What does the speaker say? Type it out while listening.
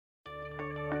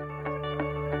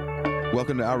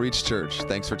Welcome to Outreach Church.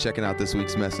 Thanks for checking out this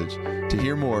week's message. To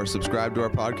hear more, subscribe to our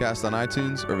podcast on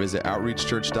iTunes or visit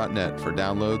outreachchurch.net for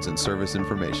downloads and service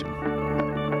information.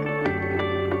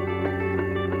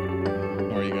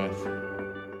 How are you guys?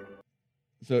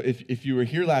 So if you were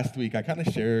here last week, I kind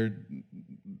of shared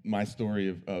my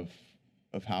story of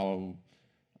how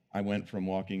I went from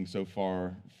walking so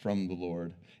far from the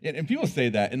Lord. And people say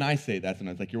that, and I say that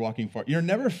sometimes, like, you're walking far. You're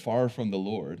never far from the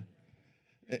Lord.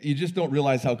 You just don't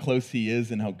realize how close he is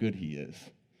and how good he is.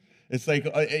 It's like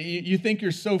you think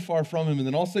you're so far from him, and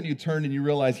then all of a sudden you turn and you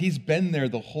realize he's been there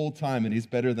the whole time, and he's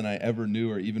better than I ever knew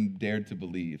or even dared to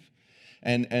believe.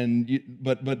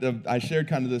 But I shared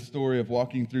kind of the story of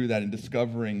walking through that and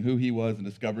discovering who he was and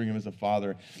discovering him as a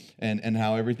father and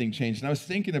how everything changed. And I was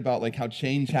thinking about like how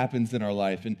change happens in our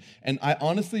life. And I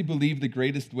honestly believe the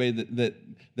greatest way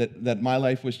that my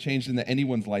life was changed and that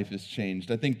anyone's life is changed.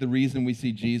 I think the reason we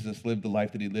see Jesus live the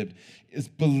life that he lived is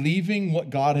believing what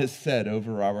God has said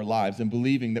over our lives and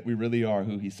believing that we really are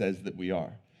who he says that we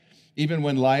are. Even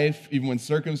when life, even when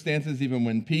circumstances, even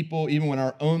when people, even when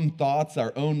our own thoughts,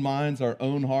 our own minds, our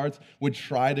own hearts would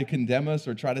try to condemn us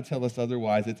or try to tell us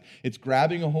otherwise, it's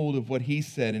grabbing a hold of what he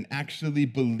said and actually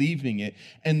believing it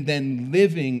and then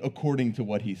living according to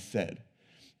what he said.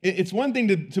 It's one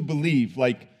thing to believe,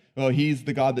 like, well, he's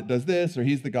the God that does this, or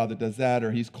he's the God that does that,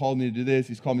 or he's called me to do this,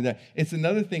 he's called me that. It's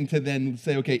another thing to then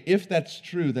say, okay, if that's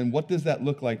true, then what does that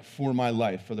look like for my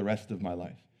life, for the rest of my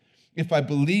life? If I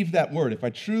believe that word, if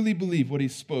I truly believe what he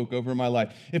spoke over my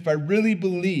life, if I really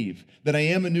believe that I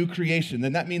am a new creation,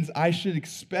 then that means I should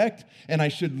expect and I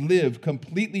should live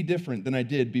completely different than I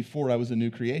did before I was a new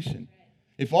creation.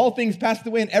 If all things passed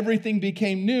away and everything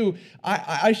became new,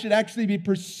 I should actually be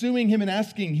pursuing him and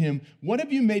asking him, what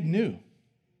have you made new?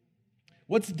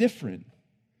 What's different?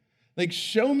 Like,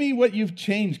 show me what you've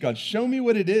changed, God. Show me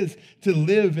what it is to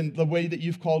live in the way that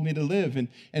you've called me to live.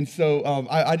 And so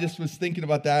I just was thinking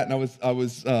about that, and I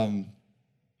was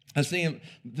saying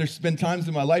there's been times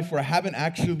in my life where I haven't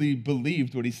actually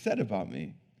believed what he said about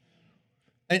me.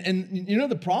 And you know,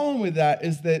 the problem with that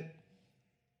is that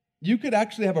you could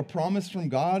actually have a promise from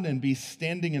God and be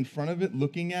standing in front of it,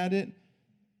 looking at it,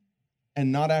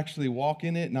 and not actually walk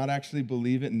in it, not actually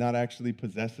believe it, and not actually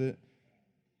possess it.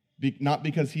 Not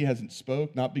because he hasn't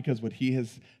spoke, not because what he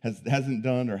hasn't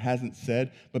done or hasn't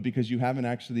said, but because you haven't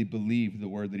actually believed the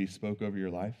word that he spoke over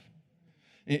your life.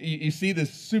 You see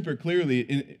this super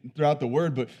clearly throughout the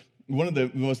word, but one of the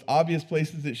most obvious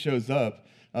places it shows up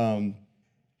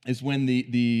is when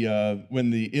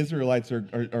the Israelites are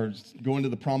going to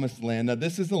the promised land. Now,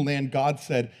 this is the land God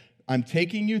said, I'm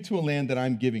taking you to a land that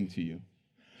I'm giving to you.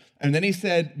 And then he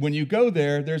said, when you go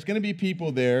there, there's going to be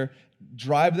people there,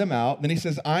 drive them out. Then he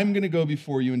says, I'm going to go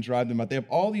before you and drive them out. They have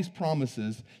all these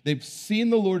promises. They've seen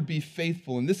the Lord be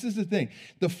faithful. And this is the thing.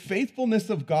 The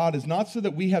faithfulness of God is not so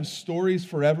that we have stories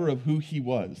forever of who he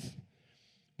was.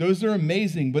 Those are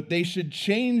amazing, but they should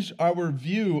change our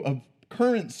view of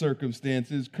current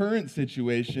circumstances, current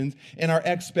situations, and our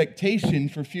expectation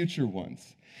for future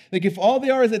ones. Like, if all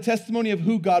they are is a testimony of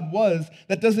who God was,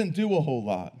 that doesn't do a whole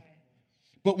lot.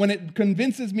 But when it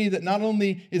convinces me that not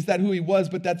only is that who he was,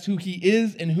 but that's who he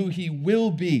is and who he will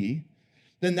be,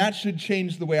 then that should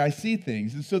change the way I see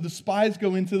things. And so the spies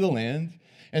go into the land,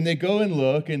 and they go and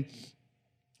look, and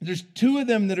there's two of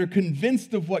them that are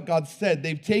convinced of what God said.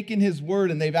 They've taken his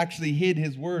word, and they've actually hid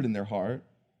his word in their heart.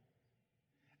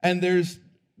 And there's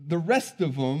the rest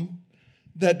of them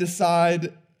that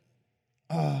decide,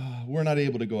 we're not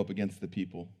able to go up against the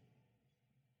people,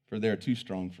 for they're too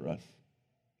strong for us.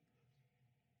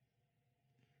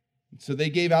 So they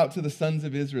gave out to the sons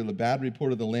of Israel a bad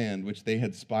report of the land which they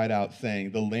had spied out,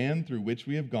 saying, the land through which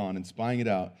we have gone, and spying it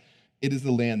out, it is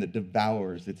the land that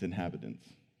devours its inhabitants.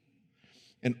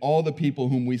 And all the people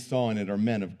whom we saw in it are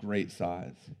men of great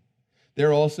size.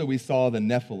 There also we saw the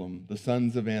Nephilim, the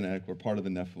sons of Anak were part of the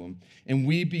Nephilim. And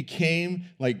we became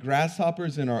like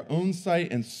grasshoppers in our own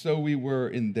sight, and so we were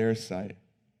in their sight.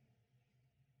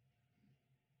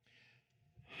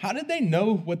 How did they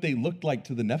know what they looked like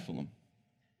to the Nephilim?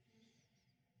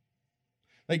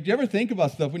 Like, do you ever think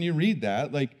about stuff when you read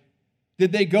that? Like,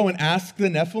 did they go and ask the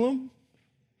Nephilim?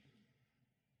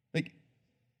 Like,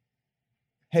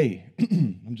 hey,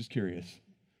 I'm just curious.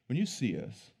 When you see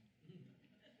us,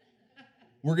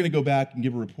 we're going to go back and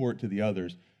give a report to the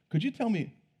others. Could you tell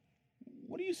me,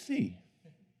 what do you see?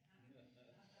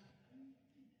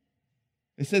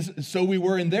 It says, so we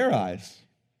were in their eyes.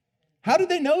 How did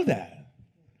they know that?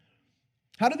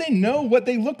 How do they know what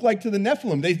they look like to the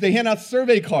Nephilim? They hand out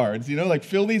survey cards, like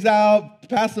fill these out,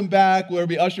 pass them back. There'll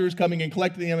be ushers coming and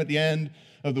collecting them at the end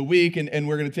of the week, and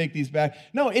we're going to take these back.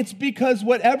 No, it's because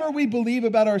whatever we believe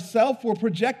about ourselves, we'll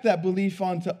project that belief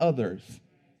onto others.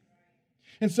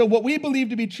 And so what we believe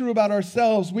to be true about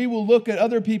ourselves, we will look at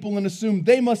other people and assume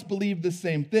they must believe the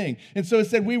same thing. And so it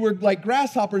said we were like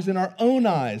grasshoppers in our own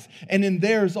eyes and in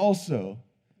theirs also.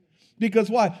 Because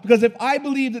why? Because if I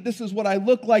believe that this is what I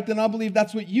look like, then I'll believe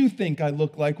that's what you think I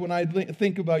look like when I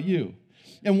think about you.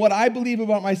 And what I believe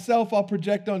about myself, I'll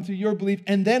project onto your belief,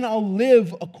 and then I'll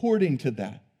live according to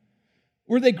that.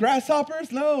 Were they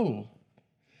grasshoppers? No.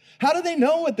 How do they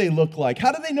know what they look like?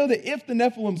 How do they know that if the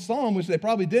Nephilim saw them, which they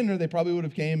probably didn't, or they probably would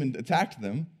have came and attacked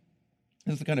them?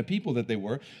 That's the kind of people that they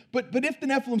were. But if the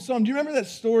Nephilim saw them, do you remember that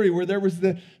story where there was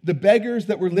the beggars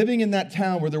that were living in that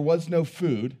town where there was no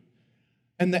food,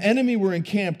 and the enemy were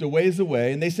encamped a ways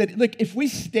away, and they said, look, if we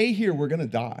stay here, we're going to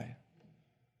die.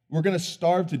 We're going to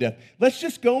starve to death. Let's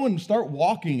just go and start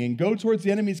walking and go towards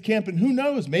the enemy's camp, and who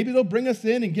knows, maybe they'll bring us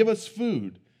in and give us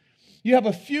food. You have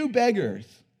a few beggars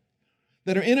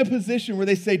that are in a position where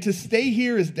they say to stay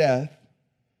here is death.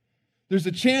 There's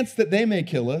a chance that they may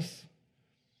kill us,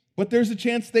 but there's a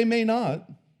chance they may not.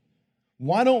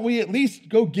 Why don't we at least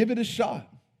go give it a shot?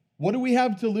 What do we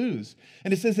have to lose?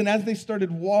 And it says, and as they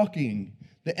started walking,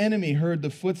 the enemy heard the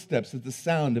footsteps as the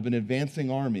sound of an advancing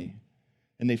army,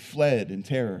 and they fled in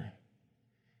terror.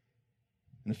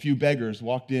 And a few beggars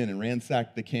walked in and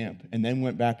ransacked the camp, and then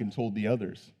went back and told the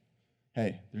others,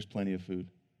 hey, there's plenty of food.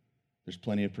 There's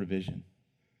plenty of provision.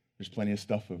 There's plenty of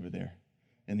stuff over there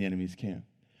in the enemy's camp.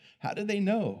 How did they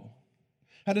know?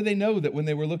 How did they know that when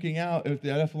they were looking out, if the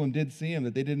Nephilim did see him,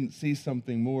 that they didn't see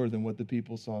something more than what the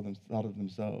people thought of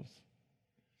themselves?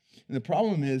 And the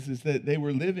problem is that they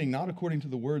were living not according to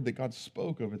the word that God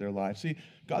spoke over their lives. See,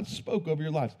 God spoke over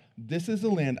your lives. This is the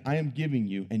land I am giving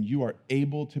you, and you are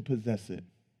able to possess it.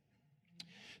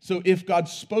 So if God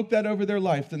spoke that over their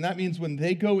life, then that means when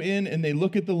they go in and they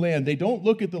look at the land, they don't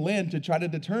look at the land to try to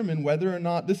determine whether or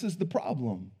not this is the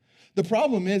problem. The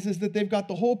problem is that they've got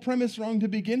the whole premise wrong to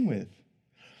begin with.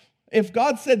 If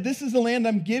God said, this is the land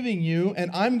I'm giving you,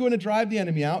 and I'm going to drive the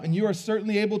enemy out, and you are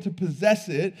certainly able to possess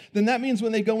it, then that means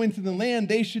when they go into the land,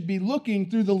 they should be looking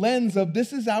through the lens of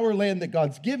this is our land that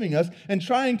God's giving us, and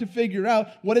trying to figure out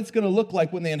what it's going to look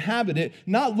like when they inhabit it,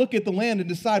 not look at the land and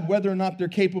decide whether or not they're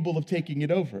capable of taking it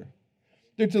over.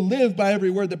 They're to live by every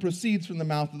word that proceeds from the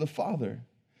mouth of the Father.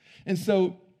 And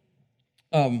so,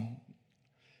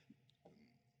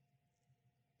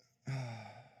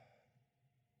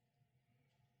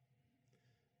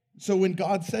 So when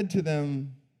God said to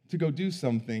them to go do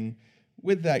something,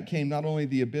 with that came not only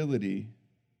the ability,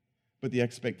 but the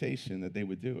expectation that they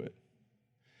would do it.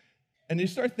 And you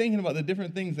start thinking about the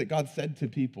different things that God said to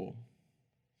people.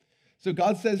 So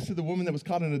God says to the woman that was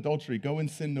caught in adultery, go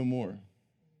and sin no more.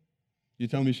 You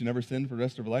tell me she never sinned for the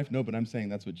rest of her life? No, but I'm saying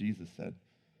that's what Jesus said.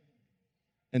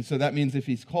 And so that means if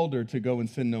he's called her to go and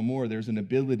sin no more, there's an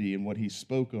ability in what he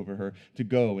spoke over her to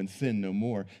go and sin no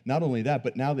more. Not only that,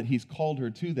 but now that he's called her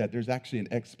to that, there's actually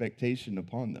an expectation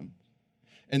upon them.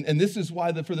 And this is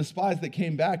why for the spies that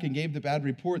came back and gave the bad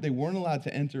report, they weren't allowed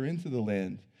to enter into the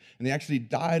land. And they actually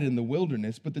died in the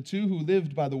wilderness. But the two who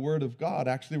lived by the word of God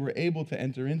actually were able to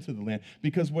enter into the land.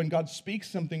 Because when God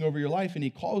speaks something over your life and he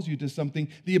calls you to something,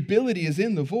 the ability is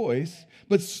in the voice,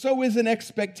 but so is an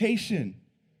expectation.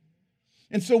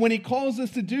 And so when he calls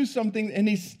us to do something and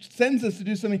he sends us to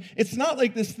do something, it's not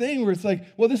like this thing where it's like,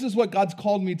 well, this is what God's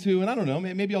called me to, and I don't know,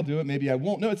 maybe I'll do it, maybe I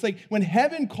won't. No, it's like when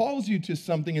heaven calls you to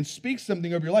something and speaks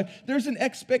something over your life, there's an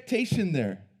expectation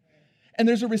there. And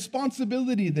there's a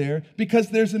responsibility there because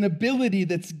there's an ability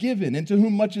that's given. And to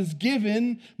whom much is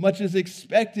given, much is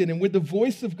expected. And with the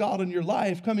voice of God in your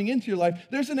life, coming into your life,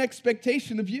 there's an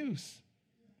expectation of use.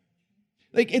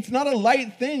 Like, it's not a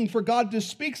light thing for God to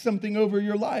speak something over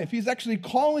your life. He's actually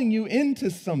calling you into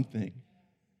something.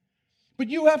 But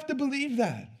you have to believe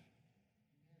that.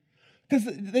 Because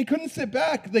they couldn't sit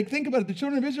back. Like, think about it. The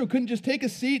children of Israel couldn't just take a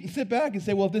seat and sit back and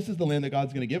say, well, if this is the land that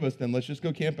God's going to give us, then let's just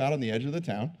go camp out on the edge of the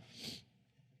town.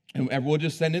 And we'll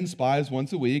just send in spies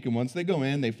once a week, and once they go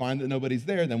in, they find that nobody's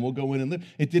there, then we'll go in and live.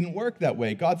 It didn't work that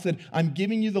way. God said, I'm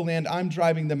giving you the land, I'm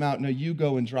driving them out. Now you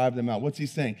go and drive them out. What's he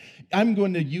saying? I'm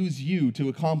going to use you to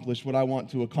accomplish what I want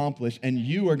to accomplish, and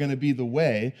you are going to be the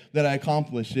way that I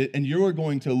accomplish it, and you are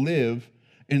going to live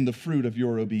in the fruit of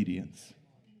your obedience.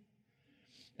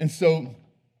 And so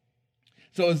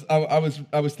I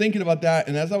was thinking about that,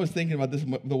 and as I was thinking about this,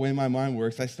 the way my mind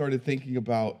works, I started thinking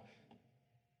about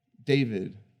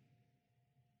David.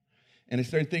 And I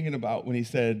started thinking about when he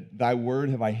said, thy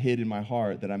word have I hid in my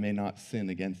heart that I may not sin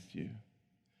against you.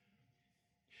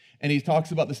 And he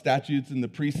talks about the statutes and the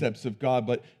precepts of God,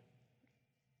 but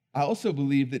I also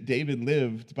believe that David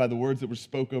lived by the words that were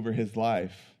spoke over his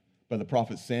life by the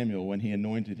prophet Samuel when he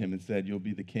anointed him and said, "You'll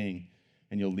be the king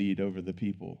and you'll lead over the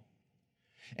people."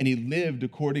 And he lived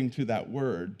according to that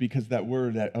word because that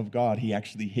word of God he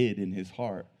actually hid in his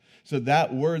heart. So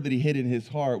that word that he hid in his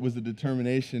heart was a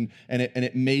determination, and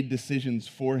it made decisions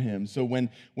for him. So when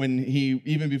he,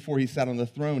 even before he sat on the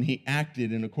throne, he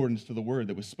acted in accordance to the word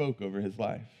that was spoke over his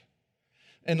life.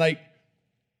 And like,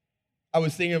 I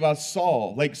was thinking about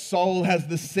Saul. Like, Saul has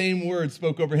the same word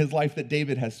spoke over his life that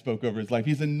David has spoke over his life.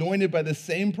 He's anointed by the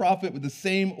same prophet with the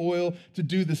same oil to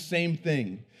do the same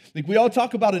thing. Like, we all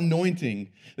talk about anointing.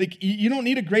 Like, you don't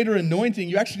need a greater anointing.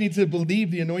 You actually need to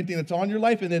believe the anointing that's on your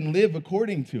life and then live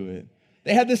according to it.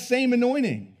 They had the same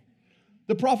anointing.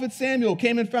 The prophet Samuel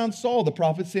came and found Saul. The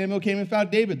prophet Samuel came and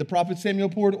found David. The prophet Samuel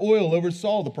poured oil over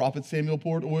Saul. The prophet Samuel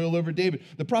poured oil over David.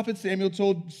 The prophet Samuel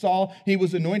told Saul he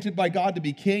was anointed by God to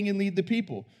be king and lead the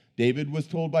people. David was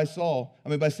told by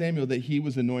Samuel that he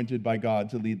was anointed by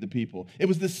God to lead the people. It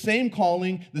was the same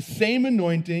calling, the same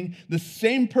anointing, the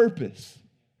same purpose.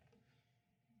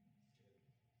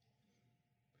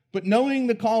 But knowing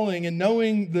the calling and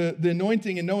knowing the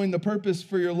anointing and knowing the purpose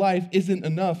for your life isn't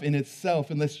enough in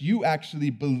itself unless you actually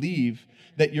believe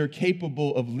that you're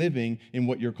capable of living in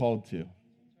what you're called to.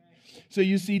 So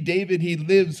you see, David, he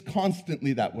lives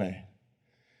constantly that way.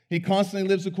 He constantly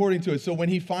lives according to it. So when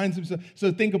he finds himself,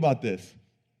 so think about this.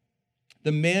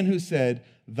 The man who said,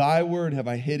 "Thy word have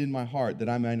I hid in my heart that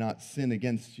I may not sin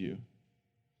against you,"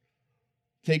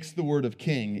 takes the word of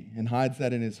king and hides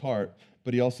that in his heart.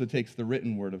 But he also takes the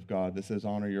written word of God that says,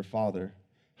 "Honor your father,"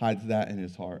 hides that in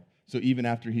his heart. So even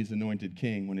after he's anointed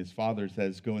king, when his father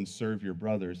says, "Go and serve your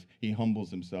brothers," he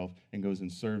humbles himself and goes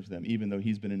and serves them, even though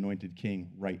he's been anointed king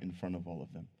right in front of all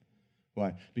of them.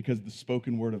 Why? Because the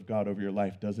spoken word of God over your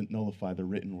life doesn't nullify the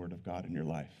written word of God in your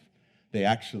life. They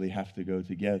actually have to go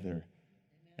together,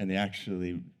 and they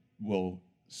actually will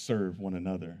serve one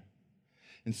another.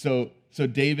 And so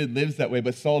David lives that way,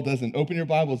 but Saul doesn't. Open your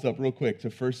Bibles up real quick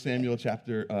to 1 Samuel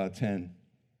chapter 10.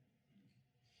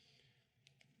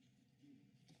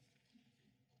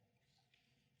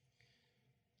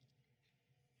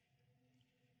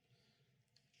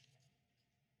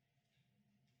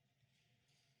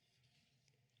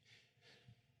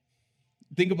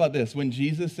 Think about this. When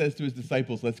Jesus says to his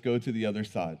disciples, "Let's go to the other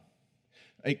side."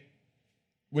 Like,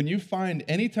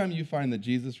 anytime you find that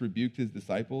Jesus rebuked his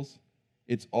disciples,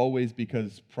 it's always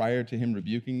because prior to him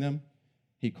rebuking them,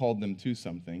 he called them to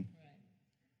something,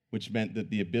 which meant that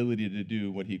the ability to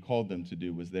do what he called them to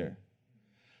do was there.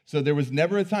 So there was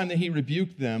never a time that he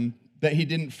rebuked them that he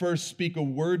didn't first speak a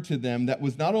word to them that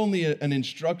was not only an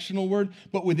instructional word,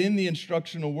 but within the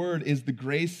instructional word is the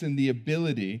grace and the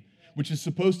ability, which is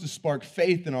supposed to spark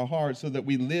faith in our hearts so that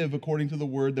we live according to the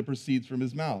word that proceeds from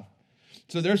his mouth.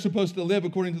 So they're supposed to live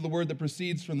according to the word that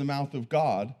proceeds from the mouth of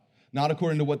God, not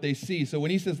according to what they see. So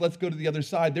when he says, "Let's go to the other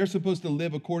side," they're supposed to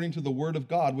live according to the word of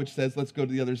God, which says, "Let's go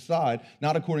to the other side,"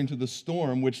 not according to the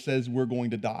storm, which says, "We're going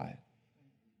to die."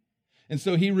 And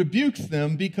so he rebukes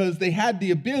them because they had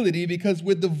the ability, because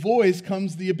with the voice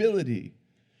comes the ability.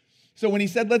 So when he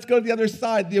said, "Let's go to the other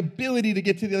side," the ability to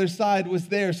get to the other side was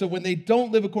there. So when they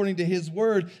don't live according to his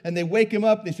word and they wake him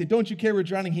up, they say, "Don't you care we're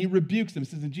drowning?" He rebukes them. It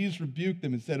says, and Jesus rebuked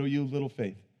them and said, "Oh, you of little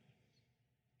faith."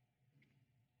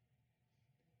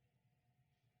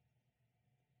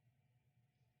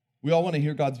 We all want to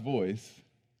hear God's voice.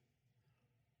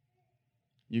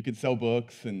 You could sell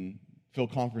books and fill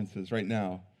conferences right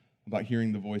now about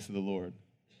hearing the voice of the Lord.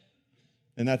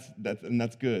 And that's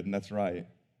good and that's right.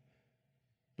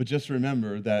 But just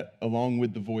remember that along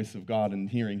with the voice of God and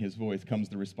hearing his voice comes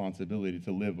the responsibility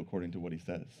to live according to what he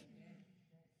says.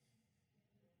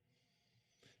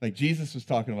 Like Jesus was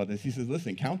talking about this. He says,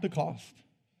 "Listen, count the cost."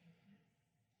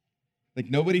 Like,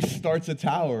 nobody starts a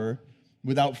tower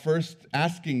without first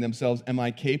asking themselves, "Am I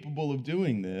capable of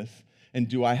doing this? And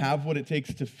do I have what it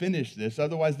takes to finish this?"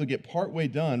 Otherwise, they'll get partway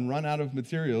done, run out of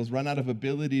materials, run out of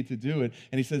ability to do it.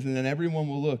 And he says, and then everyone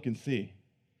will look and see.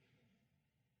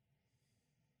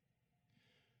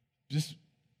 Just,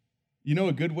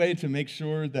 a good way to make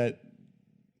sure that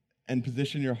and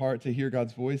position your heart to hear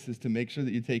God's voice is to make sure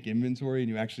that you take inventory and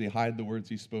you actually hide the words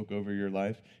he spoke over your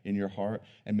life in your heart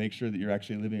and make sure that you're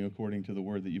actually living according to the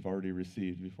word that you've already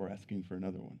received before asking for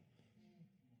another one.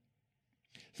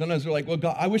 Sometimes we're like, "Well,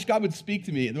 God, I wish God would speak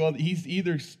to me." Well, he's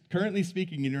either currently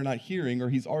speaking and you're not hearing, or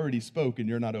he's already spoke and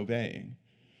you're not obeying.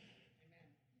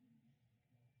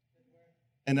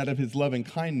 And out of his loving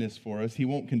kindness for us, he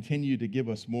won't continue to give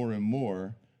us more and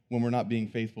more when we're not being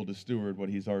faithful to steward what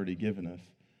he's already given us.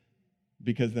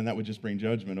 Because then that would just bring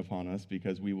judgment upon us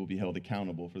because we will be held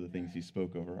accountable for the things he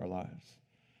spoke over our lives.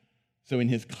 So in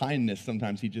his kindness,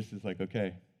 sometimes he just is like,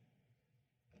 okay,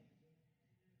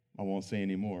 I won't say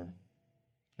any more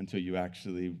until you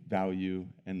actually value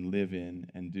and live in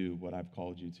and do what I've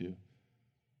called you to and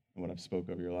what I've spoke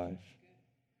over your life.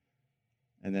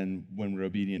 And then when we're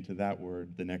obedient to that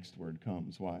word, the next word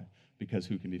comes. Why? Because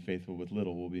who can be faithful with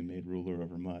little will be made ruler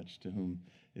over much. To whom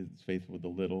is faithful with the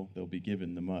little, they'll be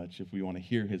given the much. If we want to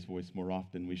hear his voice more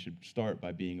often, we should start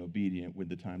by being obedient with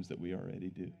the times that we already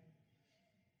do.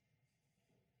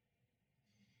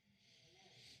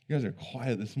 You guys are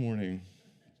quiet this morning.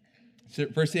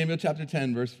 1 Samuel chapter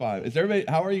 10, verse 5.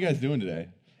 How are you guys doing today?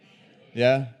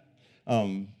 Yeah?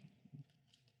 1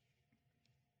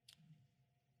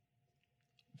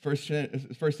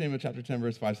 Samuel chapter 10,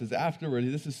 verse 5 says, afterward,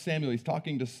 this is Samuel, he's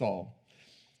talking to Saul,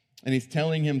 and he's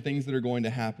telling him things that are going to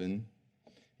happen. And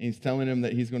he's telling him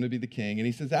that he's going to be the king. And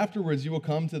he says, afterwards, you will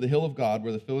come to the hill of God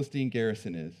where the Philistine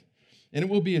garrison is. And it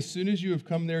will be as soon as you have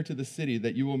come there to the city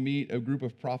that you will meet a group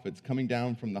of prophets coming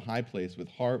down from the high place with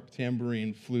harp,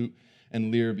 tambourine, flute,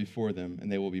 and lyre before them,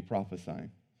 and they will be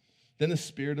prophesying. Then the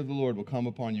Spirit of the Lord will come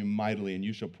upon you mightily, and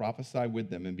you shall prophesy with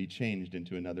them and be changed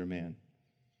into another man.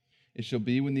 It shall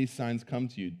be when these signs come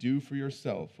to you, do for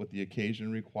yourself what the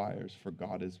occasion requires, for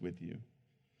God is with you.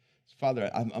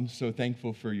 Father, I'm so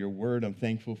thankful for your word. I'm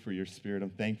thankful for your Spirit. I'm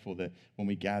thankful that when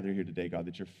we gather here today, God,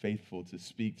 that you're faithful to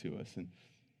speak to us. And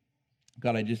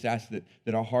God, I just ask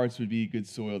that our hearts would be good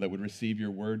soil that would receive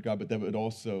your word, God, but that would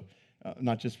also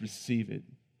not just receive it,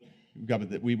 God, but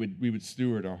that we would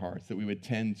steward our hearts, that we would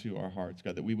tend to our hearts,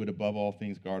 God, that we would above all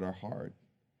things guard our heart,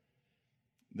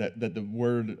 that the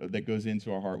word that goes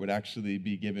into our heart would actually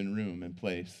be given room and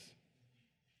place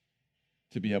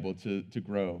to be able to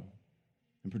grow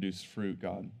and produce fruit,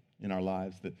 God, in our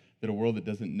lives, that a world that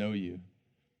doesn't know you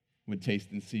would taste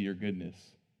and see your goodness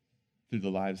through the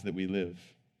lives that we live,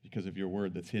 because of your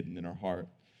word that's hidden in our heart.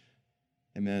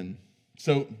 Amen.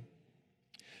 So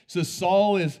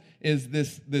Saul is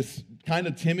this kind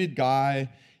of timid guy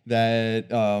that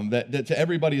to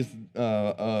everybody's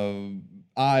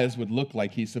eyes would look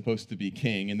like he's supposed to be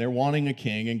king, and they're wanting a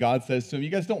king, and God says to him, you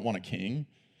guys don't want a king.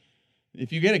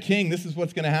 If you get a king, this is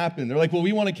what's going to happen. They're like, well,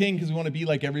 we want a king because we want to be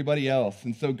like everybody else.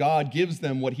 And so God gives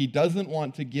them what he doesn't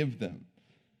want to give them.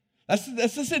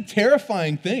 That's just a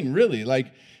terrifying thing, really.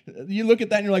 Like, you look at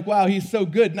that and you're like, wow, he's so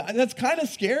good. Now, that's kind of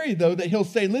scary, though, that he'll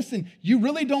say, listen, you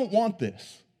really don't want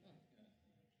this.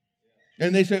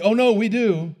 And they say, oh, no, we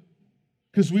do,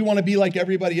 because we want to be like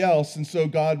everybody else. And so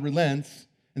God relents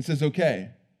and says,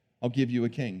 okay, I'll give you a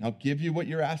king. I'll give you what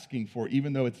you're asking for,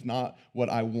 even though it's not what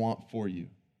I want for you.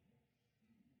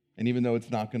 And even though it's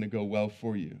not going to go well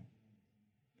for you.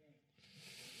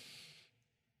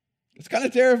 It's kind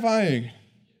of terrifying.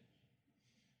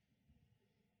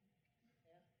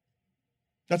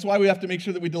 That's why we have to make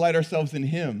sure that we delight ourselves in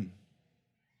him.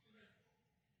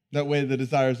 That way the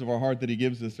desires of our heart that he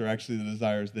gives us are actually the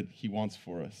desires that he wants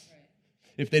for us. Right.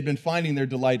 If they'd been finding their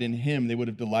delight in him, they would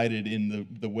have delighted in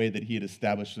the way that he had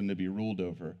established them to be ruled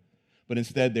over. But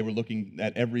instead, they were looking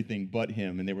at everything but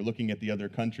him, and they were looking at the other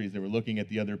countries, they were looking at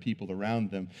the other people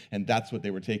around them, and that's what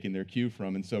they were taking their cue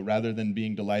from. And so rather than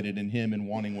being delighted in him and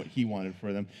wanting what he wanted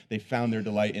for them, they found their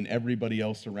delight in everybody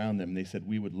else around them. And they said,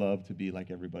 we would love to be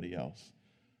like everybody else.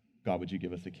 God, would you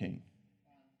give us a king?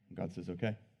 And God says,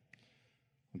 okay,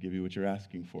 I'll give you what you're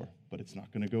asking for, but it's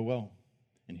not going to go well.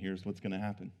 And here's what's going to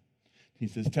happen. He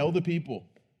says, tell the people.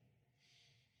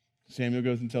 Samuel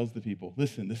goes and tells the people,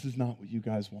 listen, this is not what you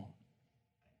guys want.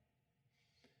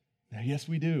 Now, yes,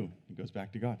 we do. He goes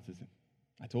back to God and says,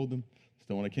 I told them,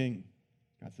 still want a king.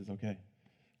 God says, okay,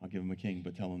 I'll give him a king,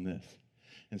 but tell him this.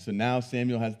 And so now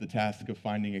Samuel has the task of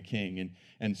finding a king,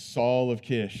 and Saul of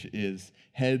Kish is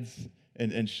heads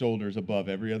and shoulders above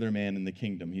every other man in the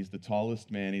kingdom. He's the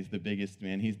tallest man. He's the biggest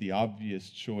man. He's the obvious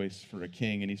choice for a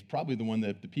king, and he's probably the one that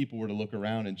if the people were to look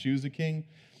around and choose a king,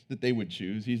 that they would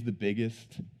choose. He's the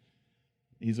biggest.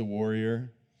 He's a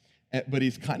warrior, but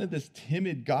he's kind of this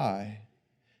timid guy.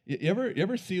 You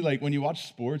ever see, like, when you watch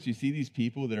sports, you see these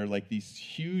people that are like these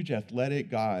huge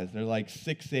athletic guys. They're like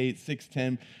 6'8",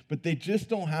 6'10", but they just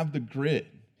don't have the grit.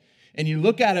 And you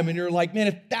look at him and you're like, man,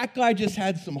 if that guy just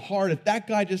had some heart, if that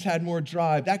guy just had more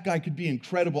drive, that guy could be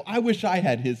incredible. I wish I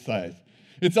had his size.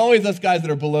 It's always us guys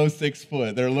that are below 6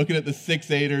 foot. They're looking at the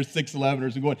 6'8"ers,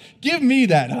 6'11"ers and going, give me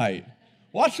that height.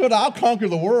 Watch what I'll conquer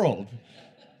the world.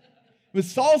 But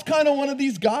Saul's kind of one of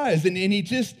these guys, and he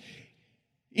just,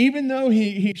 even though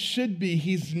he should be,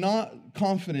 he's not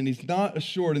confident, he's not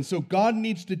assured. And so God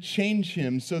needs to change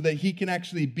him so that he can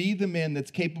actually be the man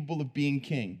that's capable of being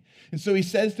king. And so he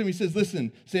says to him, he says,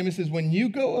 listen, Samuel says, when you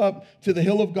go up to the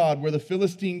hill of God where the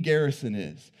Philistine garrison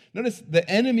is, Notice the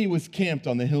enemy was camped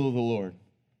on the hill of the Lord.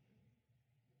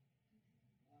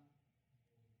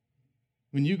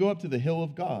 When you go up to the hill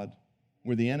of God,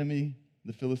 where the enemy,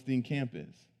 the Philistine camp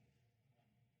is,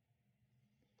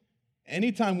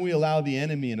 anytime we allow the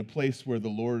enemy in a place where the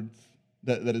Lord's,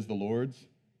 that is the Lord's,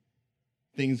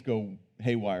 things go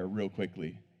haywire real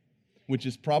quickly, which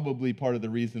is probably part of the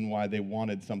reason why they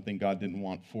wanted something God didn't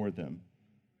want for them,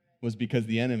 was because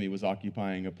the enemy was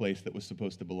occupying a place that was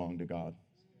supposed to belong to God.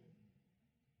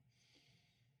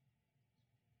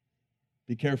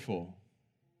 Be careful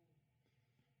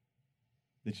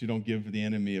that you don't give the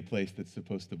enemy a place that's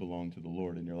supposed to belong to the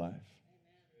Lord in your life.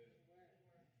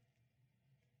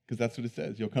 Because that's what it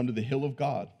says. You'll come to the hill of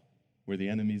God, where the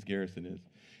enemy's garrison is.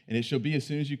 And it shall be as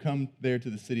soon as you come there to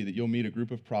the city that you'll meet a group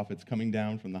of prophets coming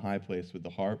down from the high place with the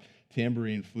harp,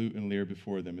 tambourine, flute, and lyre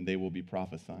before them, and they will be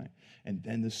prophesying. And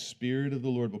then the Spirit of the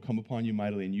Lord will come upon you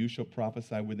mightily, and you shall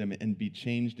prophesy with them and be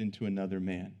changed into another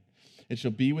man. It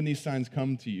shall be when these signs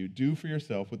come to you, do for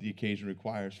yourself what the occasion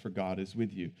requires, for God is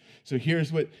with you. So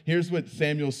here's what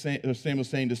Samuel's saying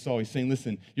to Saul. He's saying,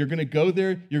 listen, you're going to go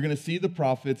there, you're going to see the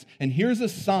prophets, and here's a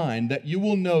sign that you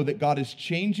will know that God is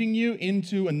changing you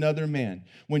into another man.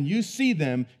 When you see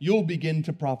them, you'll begin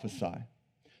to prophesy.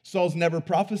 Saul's never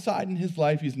prophesied in his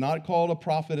life. He's not called a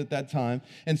prophet at that time.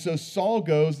 And so Saul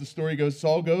goes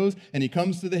and he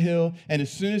comes to the hill, and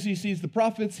as soon as he sees the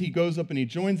prophets, he goes up and he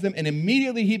joins them, and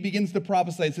immediately he begins to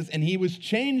prophesy. It says, and he was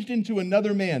changed into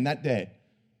another man that day.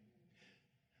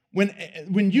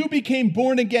 When you became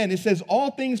born again, it says,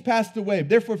 all things passed away.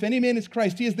 Therefore, if any man is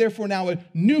Christ, he is therefore now a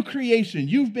new creation.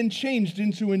 You've been changed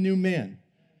into a new man.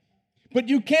 But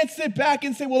you can't sit back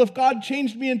and say, well, if God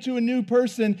changed me into a new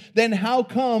person, then how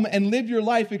come and live your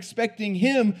life expecting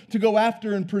him to go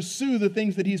after and pursue the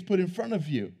things that he's put in front of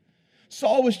you?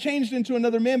 Saul was changed into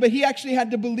another man, but he actually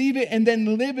had to believe it and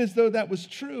then live as though that was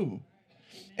true.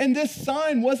 And this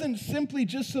sign wasn't simply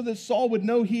just so that Saul would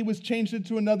know he was changed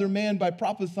into another man by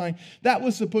prophesying. That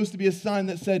was supposed to be a sign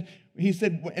that said, he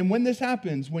said, and when this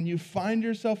happens, when you find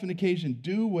yourself an occasion,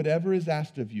 do whatever is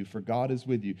asked of you, for God is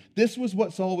with you. This was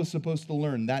what Saul was supposed to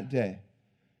learn that day.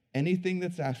 Anything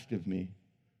that's asked of me,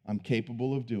 I'm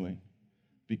capable of doing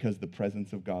because the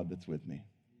presence of God that's with me.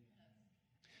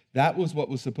 That was what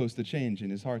was supposed to change in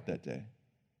his heart that day.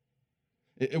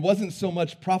 It wasn't so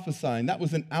much prophesying. That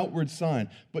was an outward sign.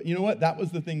 But you know what? That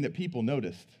was the thing that people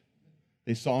noticed.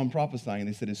 They saw him prophesying, and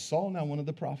they said, is Saul now one of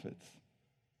the prophets?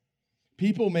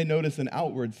 People may notice an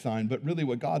outward sign, but really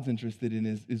what God's interested in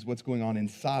is what's going on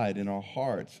inside in our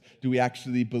hearts. Do we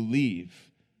actually believe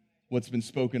what's been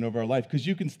spoken over our life? Because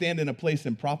you can stand in a place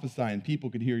and prophesy, and people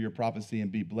could hear your prophecy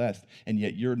and be blessed, and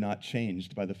yet you're not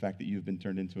changed by the fact that you've been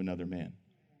turned into another man.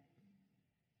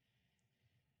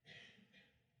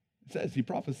 It says he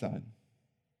prophesied.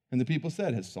 And the people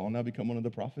said, has Saul now become one of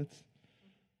the prophets?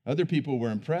 Other people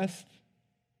were impressed.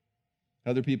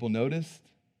 Other people noticed.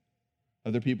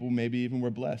 Other people maybe even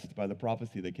were blessed by the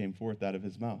prophecy that came forth out of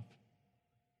his mouth.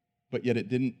 But yet it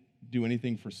didn't do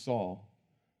anything for Saul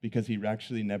because he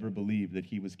actually never believed that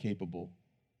he was capable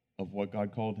of what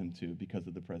God called him to because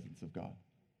of the presence of God.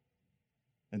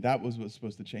 And that was what was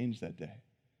supposed to change that day.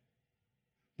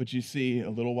 But you see, a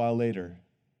little while later,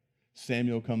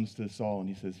 Samuel comes to Saul and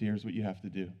he says, here's what you have to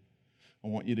do. I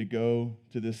want you to go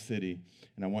to this city,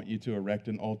 and I want you to erect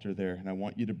an altar there, and I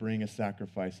want you to bring a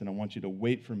sacrifice, and I want you to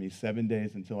wait for me 7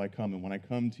 days until I come, and when I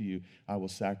come to you, I will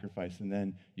sacrifice, and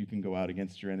then you can go out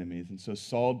against your enemies. And so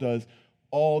Saul does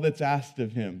all that's asked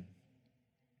of him.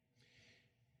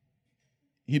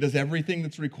 He does everything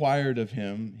that's required of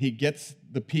him. He gets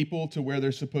the people to where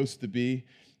they're supposed to be.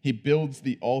 He builds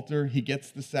the altar. He gets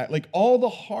the like all the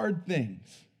hard things.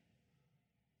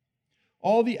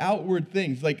 All the outward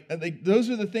things, like those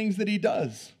are the things that he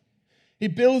does. He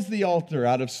builds the altar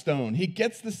out of stone. He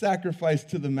gets the sacrifice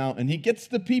to the mountain. He gets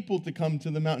the people to come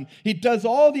to the mountain. He does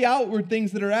all the outward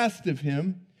things that are asked of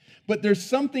him, but there's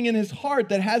something in his heart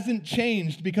that hasn't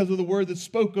changed because of the word that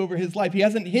spoke over his life. He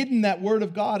hasn't hidden that word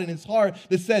of God in his heart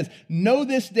that says, know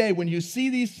this day when you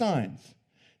see these signs,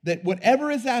 that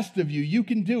whatever is asked of you, you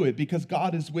can do it because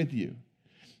God is with you.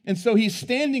 And so he's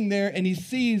standing there and he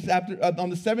sees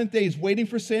on the seventh day, he's waiting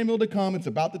for Samuel to come. It's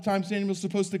about the time Samuel's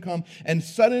supposed to come. And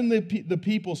suddenly the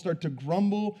people start to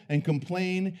grumble and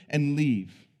complain and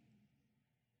leave.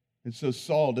 And so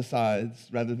Saul decides,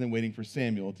 rather than waiting for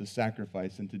Samuel, to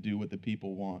sacrifice and to do what the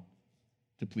people want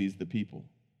to please the people.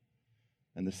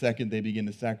 And the second they begin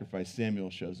to sacrifice, Samuel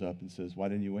shows up and says, why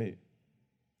didn't you wait?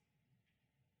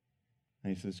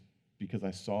 And he says, because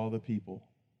I saw the people.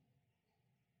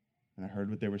 And I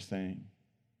heard what they were saying,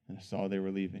 and I saw they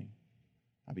were leaving.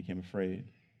 I became afraid,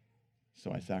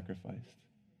 so I sacrificed.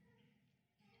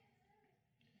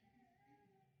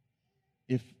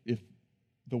 if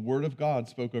the word of God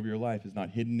spoke over your life is not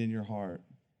hidden in your heart,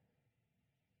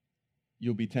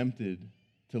 you'll be tempted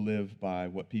to live by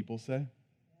what people say,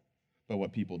 by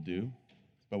what people do,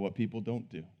 by what people don't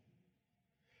do,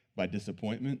 by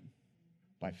disappointment,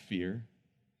 by fear,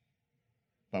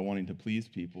 by wanting to please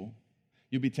people.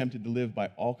 You'll be tempted to live by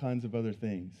all kinds of other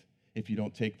things if you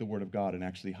don't take the word of God and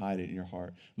actually hide it in your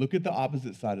heart. Look at the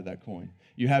opposite side of that coin.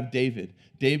 You have David.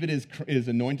 David is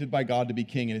anointed by God to be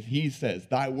king, and he says,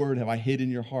 thy word have I hid in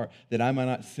your heart, that I might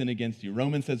not sin against you.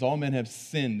 Romans says all men have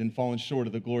sinned and fallen short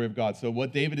of the glory of God. So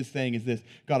what David is saying is this: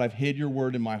 God, I've hid your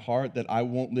word in my heart that I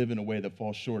won't live in a way that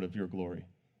falls short of your glory.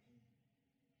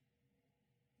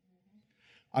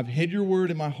 I've hid your word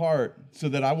in my heart so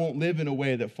that I won't live in a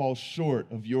way that falls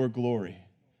short of your glory.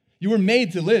 You were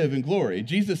made to live in glory.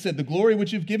 Jesus said, the glory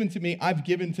which you've given to me, I've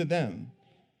given to them.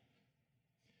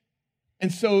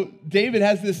 And so David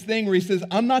has this thing where he says,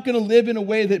 I'm not going to live in a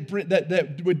way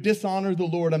that would dishonor the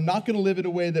Lord. I'm not going to live in a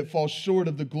way that falls short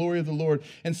of the glory of the Lord.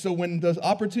 And so when the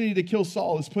opportunity to kill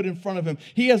Saul is put in front of him,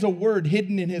 he has a word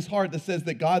hidden in his heart that says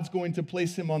that God's going to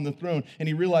place him on the throne. And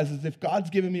he realizes, if God's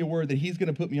given me a word that he's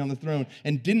going to put me on the throne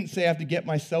and didn't say I have to get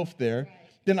myself there,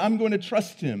 then I'm going to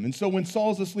trust him. And so when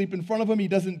Saul's asleep in front of him, he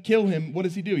doesn't kill him. What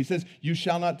does he do? He says, you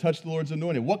shall not touch the Lord's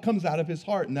anointed. What comes out of his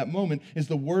heart in that moment is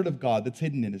the word of God that's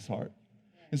hidden in his heart.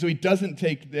 And so he doesn't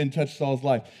take and touch Saul's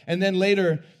life. And then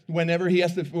later, whenever he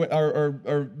has to,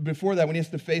 or before that, when he has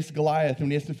to face Goliath, when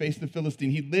he has to face the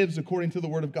Philistine, he lives according to the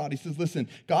word of God. He says, listen,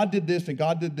 God did this and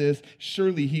God did this.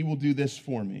 Surely he will do this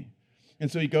for me. And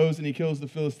so he goes and he kills the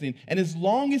Philistine. And as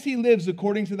long as he lives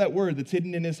according to that word that's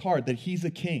hidden in his heart, that he's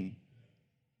a king,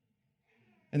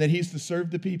 and that he's to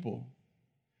serve the people,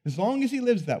 as long as he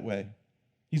lives that way,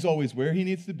 he's always where he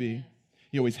needs to be,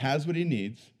 he always has what he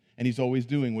needs, and he's always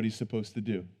doing what he's supposed to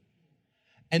do.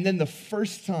 And then the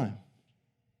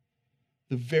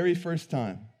very first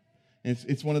time, and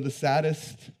it's one of the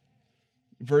saddest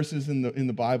verses in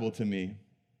the Bible to me,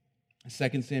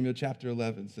 2 Samuel chapter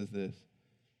 11 says this: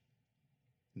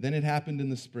 then it happened in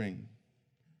the spring,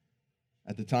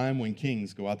 at the time when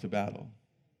kings go out to battle,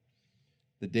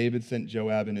 that David sent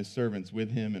Joab and his servants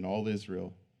with him and all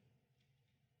Israel,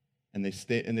 and they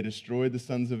destroyed the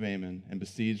sons of Ammon and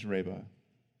besieged Rabbah.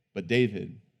 But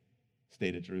David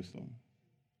stayed at Jerusalem.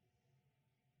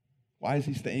 Why is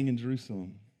he staying in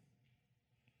Jerusalem?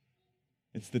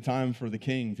 It's the time for the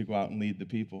king to go out and lead the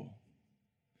people.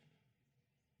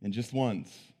 And just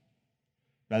once,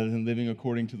 rather than living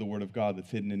according to the word of God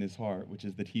that's hidden in his heart, which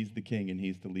is that he's the king and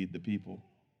he's to lead the people,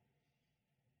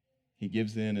 he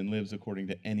gives in and lives according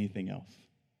to anything else.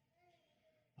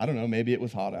 I don't know, maybe it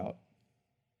was hot out.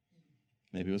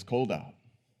 Maybe it was cold out.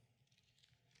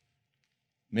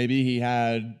 Maybe he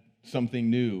had something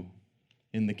new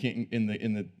in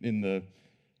the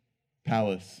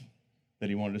palace that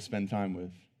he wanted to spend time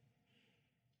with.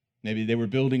 Maybe they were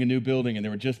building a new building and they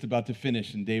were just about to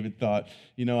finish, and David thought,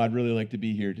 I'd really like to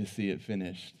be here to see it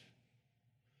finished.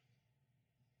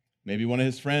 Maybe one of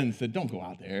his friends said, don't go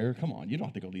out there. Come on, you don't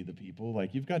have to go lead the people.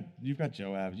 Like, you've got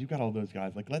Joab, you've got all those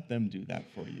guys. Like, let them do that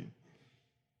for you.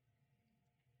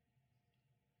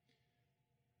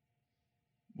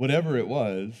 Whatever it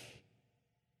was,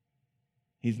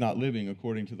 he's not living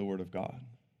according to the word of God.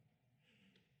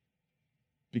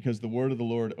 Because the word of the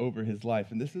Lord over his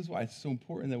life, and this is why it's so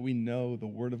important that we know the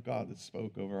word of God that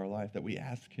spoke over our life, that we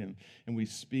ask him and we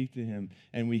speak to him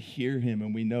and we hear him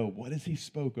and we know, what has he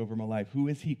spoke over my life? Who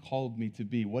has he called me to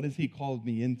be? What has he called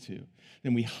me into?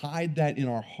 Then we hide that in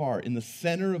our heart, in the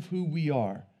center of who we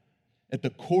are. At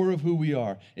the core of who we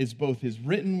are is both his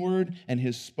written word and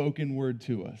his spoken word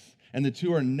to us. And the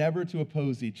two are never to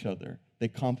oppose each other. They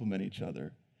complement each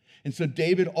other. And so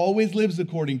David always lives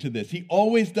according to this. He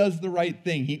always does the right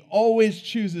thing. He always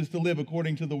chooses to live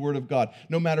according to the word of God.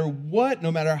 No matter what,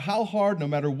 no matter how hard, no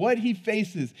matter what he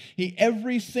faces,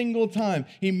 every single time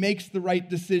he makes the right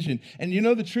decision. And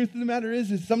the truth of the matter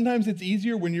is sometimes it's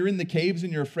easier when you're in the caves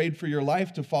and you're afraid for your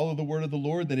life to follow the word of the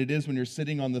Lord than it is when you're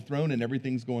sitting on the throne and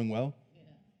everything's going well.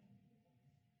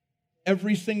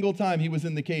 Every single time he was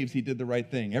in the caves, he did the right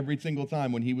thing. Every single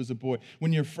time when he was a boy.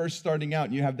 When you're first starting out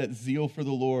and you have that zeal for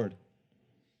the Lord.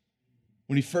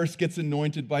 When he first gets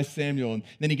anointed by Samuel and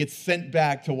then he gets sent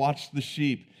back to watch the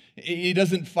sheep. He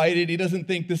doesn't fight it. He doesn't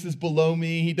think this is below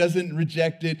me. He doesn't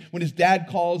reject it. When his dad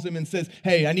calls him and says,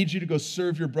 hey, I need you to go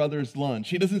serve your brother's lunch.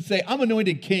 He doesn't say, I'm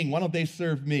anointed king. Why don't they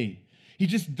serve me? He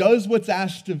just does what's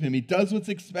asked of him. He does what's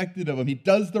expected of him. He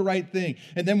does the right thing.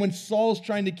 And then when Saul's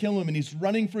trying to kill him and he's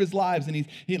running for his lives and he's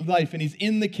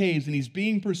in the caves and he's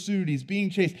being pursued, he's being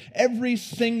chased, every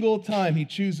single time he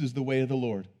chooses the way of the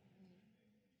Lord.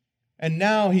 And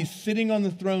now he's sitting on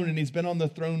the throne, and he's been on the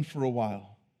throne for a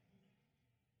while.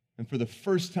 And for the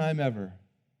first time ever,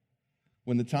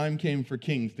 when the time came for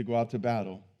kings to go out to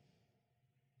battle,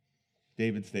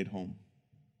 David stayed home.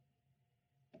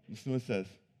 Listen to what it says.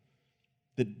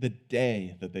 The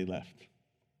day that they left.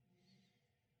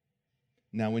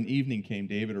 Now when evening came,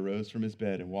 David arose from his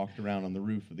bed and walked around on the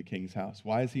roof of the king's house.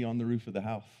 Why is he on the roof of the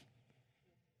house?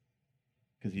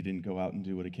 Because he didn't go out and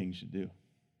do what a king should do.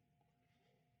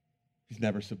 He's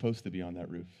never supposed to be on that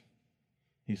roof.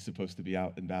 He's supposed to be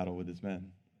out in battle with his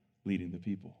men, leading the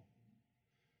people.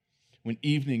 When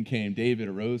evening came, David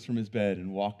arose from his bed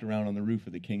and walked around on the roof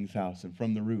of the king's house. And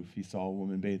from the roof, he saw a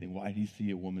woman bathing. Why did he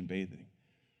see a woman bathing?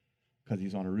 Because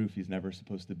he's on a roof he's never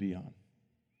supposed to be on.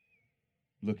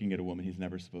 Looking at a woman he's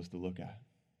never supposed to look at.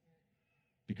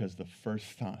 Because the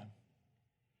first time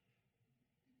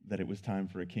that it was time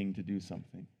for a king to do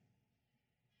something,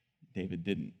 David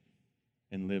didn't,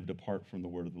 and lived apart from the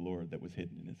word of the Lord that was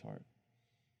hidden in his heart.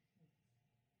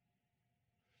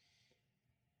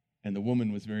 And the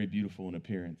woman was very beautiful in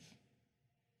appearance.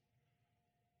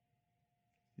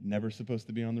 Never supposed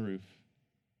to be on the roof.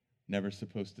 Never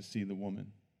supposed to see the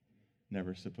woman.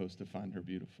 Never supposed to find her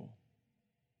beautiful.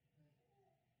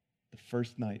 The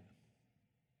first night.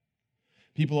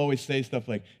 People always say stuff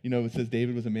like, it says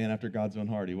David was a man after God's own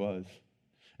heart. He was.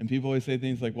 And people always say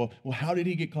things like, well, how did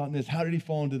he get caught in this? How did he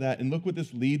fall into that? And look what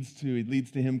this leads to. It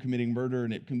leads to him committing murder,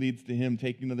 and it leads to him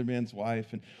taking another man's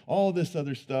wife, and all this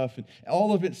other stuff. And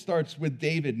all of it starts with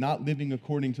David not living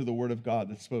according to the word of God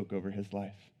that spoke over his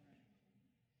life.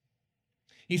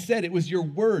 He said, "It was your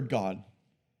word, God,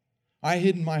 I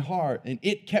hid in my heart, and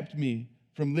it kept me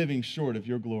from living short of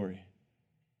your glory."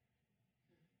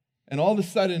 And all of a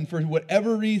sudden, for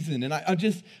whatever reason, and I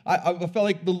felt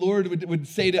like the Lord would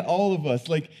say to all of us,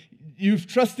 like, you've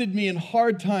trusted me in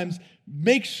hard times.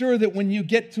 Make sure that when you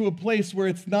get to a place where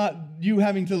it's not you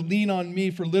having to lean on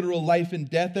me for literal life and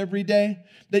death every day,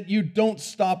 that you don't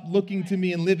stop looking to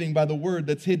me and living by the word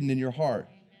that's hidden in your heart.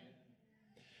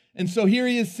 And so here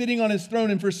he is sitting on his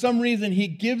throne, and for some reason, he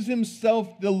gives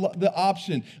himself the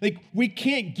option. Like, we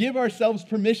can't give ourselves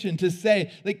permission to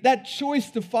say, like, that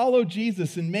choice to follow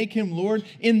Jesus and make him Lord,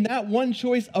 in that one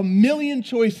choice, a million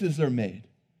choices are made.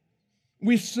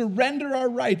 We surrender our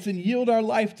rights and yield our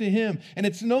life to him. And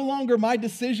it's no longer my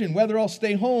decision whether I'll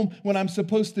stay home when I'm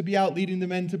supposed to be out leading the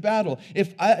men to battle.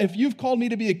 If you've called me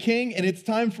to be a king and it's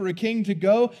time for a king to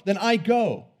go, then I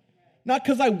go. Not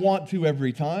because I want to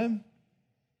every time,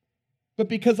 but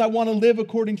because I want to live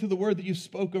according to the word that you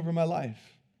spoke over my life.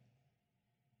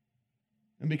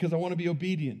 And because I want to be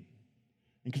obedient.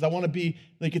 And because I want to be,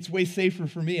 like, it's way safer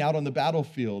for me out on the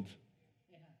battlefield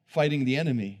fighting the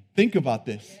enemy. Think about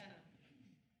this. Yeah.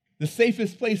 The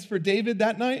safest place for David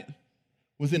that night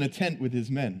was in a tent with his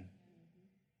men.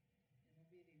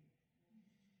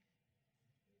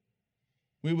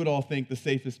 We would all think the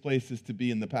safest place is to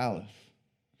be in the palace,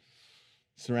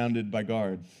 surrounded by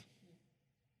guards.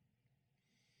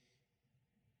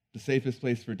 The safest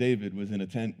place for David was in a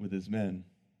tent with his men,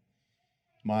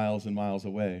 miles and miles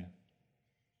away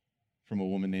from a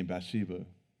woman named Bathsheba,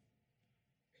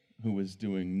 who was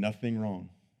doing nothing wrong,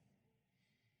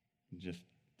 just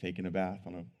taking a bath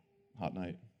on a hot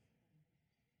night.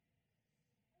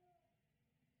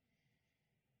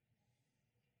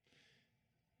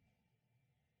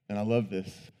 And I love this.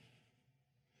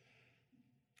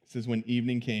 It says, when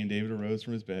evening came, David arose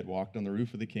from his bed, walked on the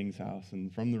roof of the king's house,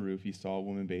 and from the roof he saw a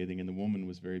woman bathing, and the woman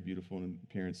was very beautiful in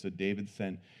appearance. So David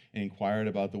sent and inquired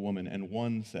about the woman, and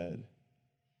one said,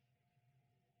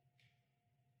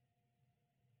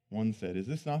 "Is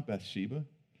this not Bathsheba,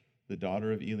 the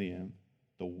daughter of Eliam,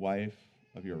 the wife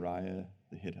of Uriah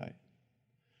the Hittite?"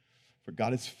 For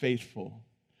God is faithful,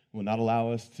 will not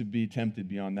allow us to be tempted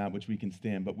beyond that which we can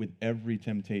stand, but with every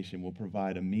temptation will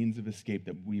provide a means of escape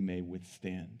that we may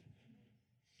withstand.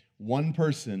 One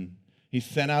person, he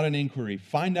sent out an inquiry,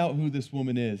 find out who this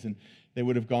woman is, and they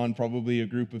would have gone, probably a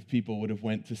group of people would have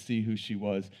went to see who she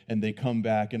was, and they come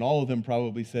back, and all of them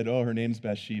probably said, "Oh, her name's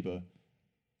Bathsheba."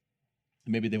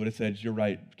 Maybe they would have said, "You're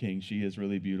right, King, she is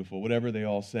really beautiful," whatever they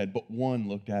all said, but one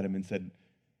looked at him and said,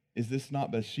 "Is this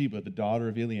not Bathsheba, the daughter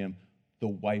of Eliam, the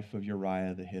wife of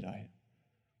Uriah the Hittite?"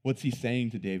 What's he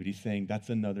saying to David? He's saying, that's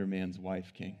another man's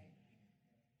wife, King.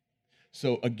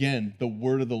 So again, the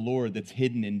word of the Lord that's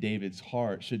hidden in David's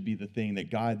heart should be the thing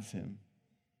that guides him.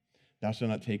 Thou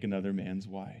shalt not take another man's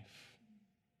wife.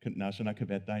 Thou shalt not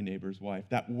covet thy neighbor's wife.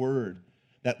 That word,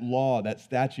 that law, that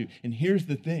statute. And here's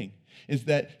the thing, is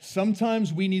that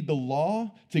sometimes we need the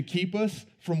law to keep us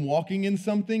from walking in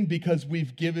something because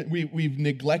we've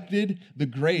neglected the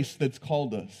grace that's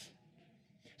called us.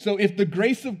 So if the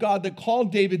grace of God that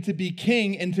called David to be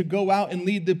king and to go out and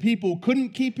lead the people couldn't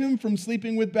keep him from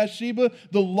sleeping with Bathsheba,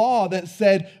 the law that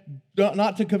said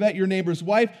not to covet your neighbor's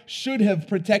wife should have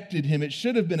protected him. It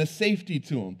should have been a safety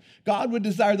to him. God would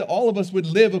desire that all of us would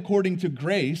live according to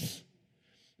grace.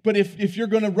 But if you're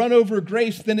going to run over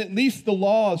grace, then at least the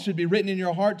law should be written in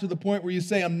your heart to the point where you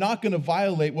say, I'm not going to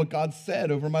violate what God said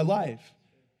over my life.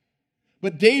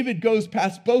 But David goes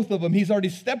past both of them. He's already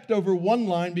stepped over one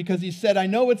line because he said, I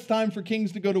know it's time for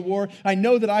kings to go to war. I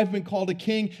know that I've been called a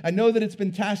king. I know that it's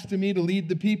been tasked to me to lead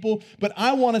the people, but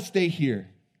I want to stay here.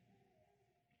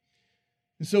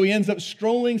 And so he ends up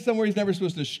strolling somewhere he's never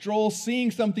supposed to stroll, seeing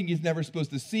something he's never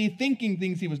supposed to see, thinking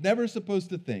things he was never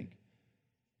supposed to think.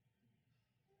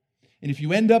 And if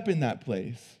you end up in that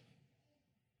place,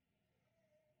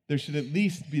 there should at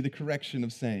least be the correction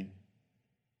of saying,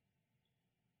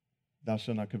 thou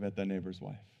shalt not covet thy neighbor's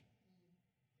wife.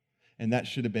 And that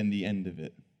should have been the end of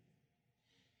it.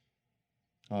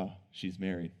 She's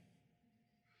married.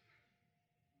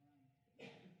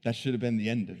 That should have been the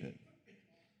end of it.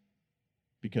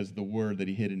 Because the word that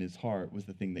he hid in his heart was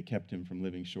the thing that kept him from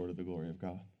living short of the glory of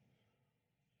God.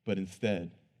 But instead,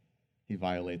 he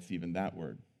violates even that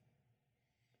word.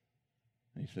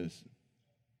 And he says,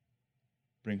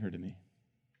 bring her to me.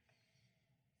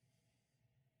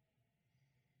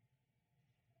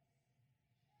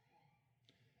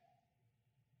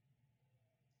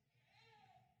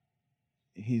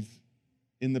 He's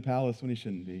in the palace when he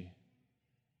shouldn't be,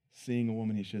 seeing a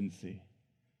woman he shouldn't see,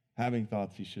 having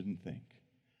thoughts he shouldn't think,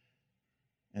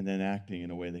 and then acting in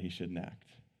a way that he shouldn't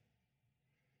act.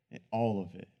 And all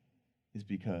of it is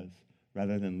because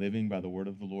rather than living by the word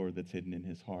of the Lord that's hidden in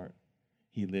his heart,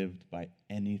 he lived by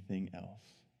anything else.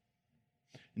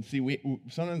 And see,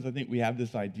 sometimes I think we have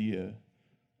this idea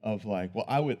of like, well,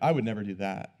 I would never do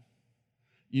that.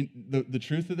 The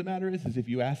truth of the matter is if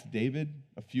you ask David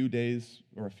a few days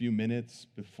or a few minutes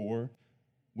before,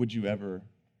 would you ever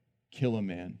kill a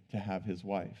man to have his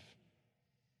wife?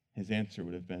 His answer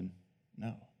would have been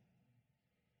no.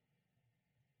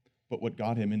 But what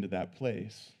got him into that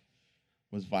place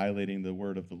was violating the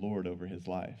word of the Lord over his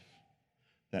life.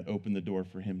 That opened the door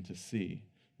for him to see,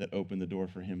 that opened the door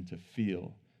for him to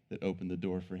feel, that opened the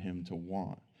door for him to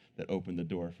want, that opened the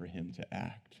door for him to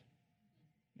act.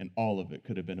 And all of it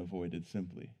could have been avoided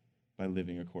simply by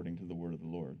living according to the word of the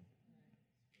Lord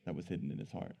that was hidden in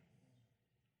his heart.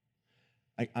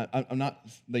 I'm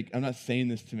not saying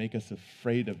this to make us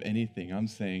afraid of anything. I'm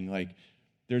saying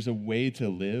there's a way to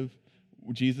live.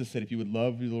 Jesus said, if you would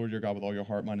love the Lord your God with all your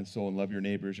heart, mind, and soul, and love your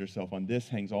neighbor as yourself, on this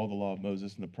hangs all the law of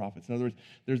Moses and the prophets. In other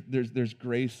words, there's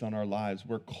grace on our lives.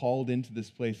 We're called into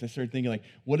this place. I started thinking,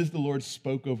 what is the Lord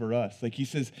spoke over us? He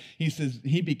says,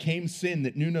 he became sin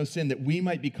that knew no sin, that we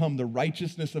might become the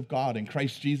righteousness of God in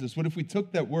Christ Jesus. What if we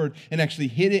took that word and actually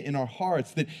hid it in our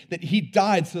hearts, that he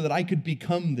died so that I could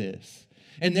become this?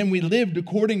 And then we lived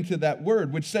according to that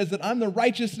word, which says that I'm the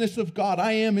righteousness of God.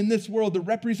 I am in this world the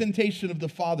representation of the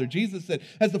Father. Jesus said,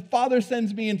 as the Father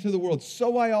sends me into the world,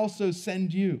 so I also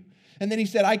send you. And then he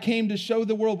said, I came to show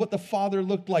the world what the Father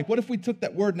looked like. What if we took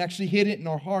that word and actually hid it in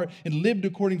our heart and lived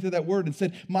according to that word and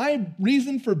said, my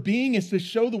reason for being is to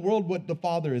show the world what the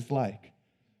Father is like.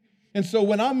 And so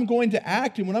when I'm going to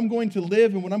act and when I'm going to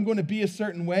live and when I'm going to be a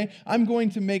certain way, I'm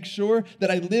going to make sure that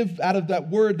I live out of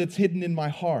that word that's hidden in my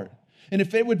heart. And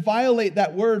if it would violate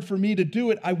that word for me to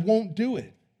do it, I won't do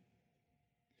it.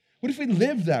 What if we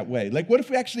lived that way? What if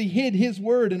we actually hid his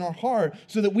word in our heart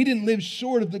so that we didn't live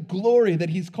short of the glory that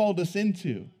he's called us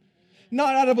into?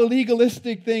 Not out of a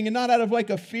legalistic thing and not out of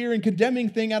a fear and condemning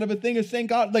thing, out of a thing of saying,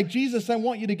 God, Jesus, I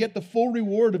want you to get the full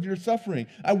reward of your suffering.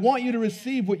 I want you to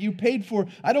receive what you paid for.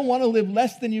 I don't want to live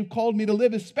less than you've called me to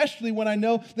live, especially when I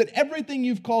know that everything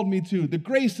you've called me to, the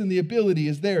grace and the ability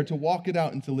is there to walk it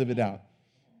out and to live it out.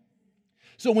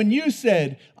 So when you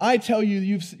said, I tell you,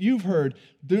 you've heard,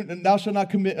 thou shalt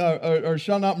not commit or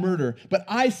shall not murder. But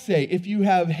I say, if you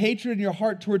have hatred in your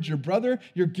heart towards your brother,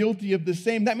 you're guilty of the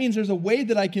same. That means there's a way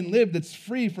that I can live that's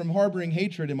free from harboring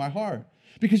hatred in my heart.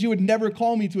 Because you would never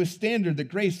call me to a standard that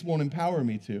grace won't empower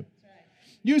me to.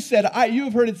 You said, you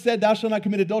have heard it said, thou shalt not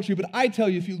commit adultery, but I tell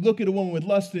you, if you look at a woman with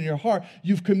lust in your heart,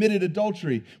 you've committed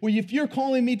adultery. Well, if you're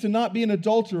calling me to not be an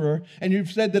adulterer, and you've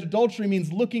said that adultery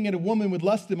means looking at a woman with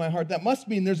lust in my heart, that must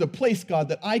mean there's a place, God,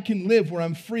 that I can live where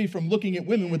I'm free from looking at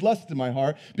women with lust in my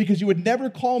heart, because you would never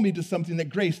call me to something that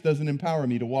grace doesn't empower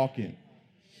me to walk in.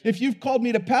 If you've called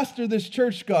me to pastor this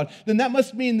church, God, then that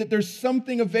must mean that there's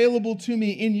something available to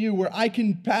me in you where I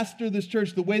can pastor this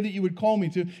church the way that you would call me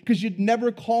to, because you'd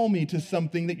never call me to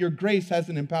something that your grace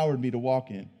hasn't empowered me to walk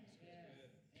in.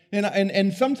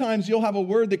 And sometimes you'll have a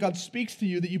word that God speaks to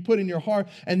you that you put in your heart,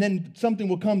 and then something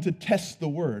will come to test the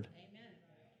word.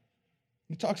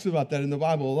 It talks about that in the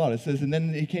Bible a lot. It says, and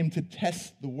then it came to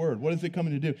test the word. What is it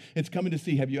coming to do? It's coming to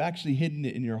see, have you actually hidden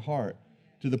it in your heart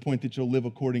to the point that you'll live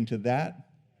according to that?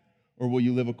 Or will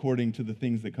you live according to the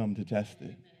things that come to test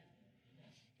it?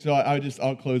 So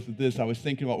I'll close with this. I was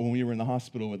thinking about when we were in the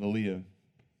hospital with Aaliyah.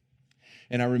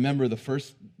 And I remember the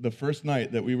first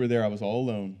night that we were there, I was all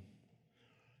alone.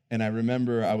 And I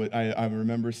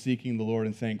remember seeking the Lord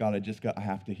and saying, God, I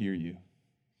have to hear you.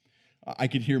 I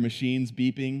could hear machines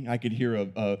beeping. I could hear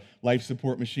a life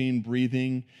support machine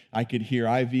breathing. I could hear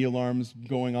IV alarms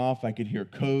going off. I could hear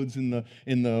codes in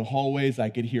the hallways. I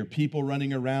could hear people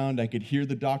running around. I could hear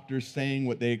the doctors saying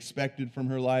what they expected from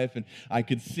her life. And I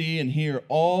could see and hear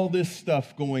all this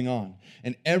stuff going on.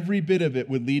 And every bit of it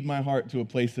would lead my heart to a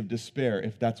place of despair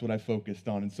if that's what I focused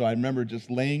on. And so I remember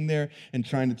just laying there and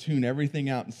trying to tune everything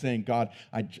out and saying, God,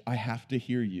 I have to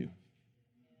hear you.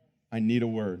 I need a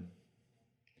word.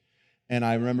 And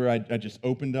I remember I just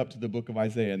opened up to the book of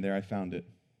Isaiah, and there I found it.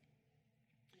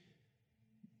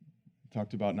 It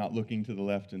talked about not looking to the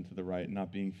left and to the right, not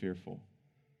being fearful.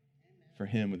 For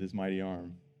him with his mighty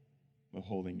arm, but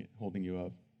holding you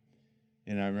up.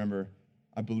 And I remember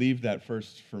I believed that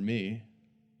first for me,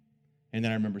 and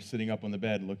then I remember sitting up on the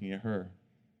bed and looking at her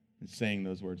and saying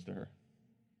those words to her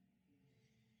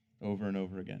over and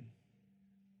over again.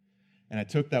 And I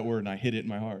took that word and I hid it in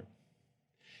my heart.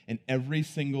 And every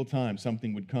single time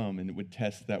something would come and it would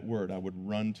test that word, I would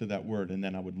run to that word, and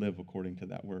then I would live according to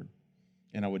that word.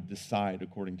 And I would decide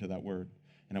according to that word.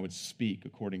 And I would speak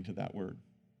according to that word.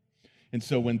 And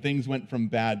so when things went from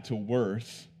bad to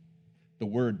worse, the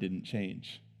word didn't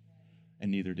change.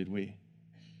 And neither did we.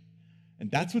 And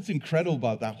that's what's incredible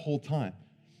about that whole time.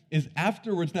 Is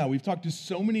afterwards now, we've talked to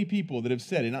so many people that have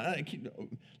said, and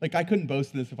I couldn't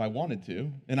boast this if I wanted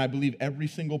to, and I believe every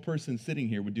single person sitting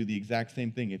here would do the exact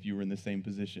same thing if you were in the same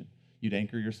position. You'd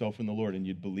anchor yourself in the Lord, and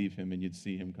you'd believe him, and you'd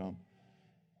see him come.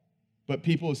 But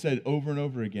people have said over and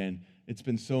over again, it's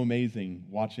been so amazing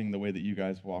watching the way that you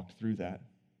guys walked through that.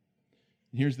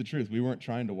 And here's the truth. We weren't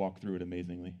trying to walk through it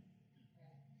amazingly.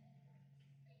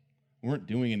 We weren't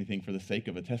doing anything for the sake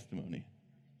of a testimony.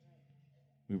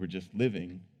 We were just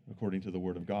living according to the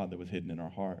word of God that was hidden in our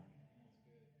heart.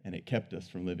 And it kept us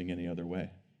from living any other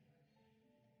way.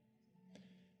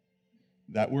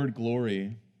 That word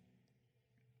glory,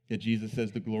 that Jesus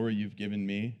says, the glory you've given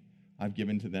me, I've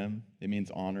given to them. It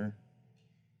means honor.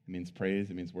 It means praise.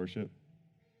 It means worship.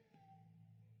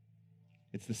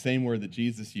 It's the same word that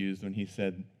Jesus used when he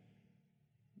said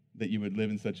that you would live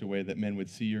in such a way that men would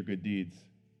see your good deeds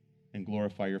and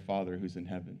glorify your Father who's in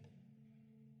heaven.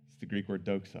 It's the Greek word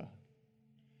doxa.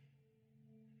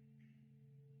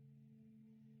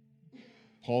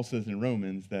 Paul says in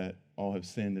Romans that all have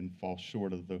sinned and fall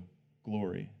short of the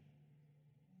glory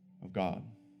of God.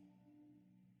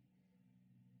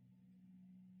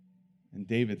 And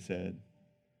David said,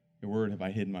 your word have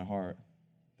I hid in my heart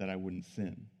that I wouldn't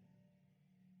sin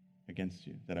against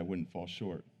you, that I wouldn't fall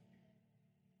short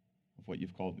of what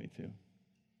you've called me to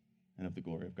and of the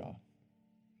glory of God.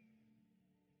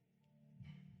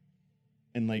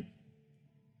 And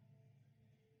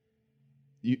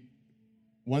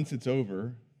once it's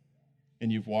over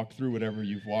and you've walked through whatever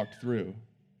you've walked through,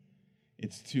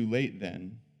 it's too late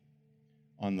then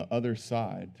on the other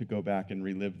side to go back and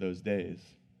relive those days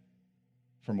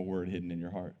from a word hidden in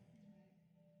your heart.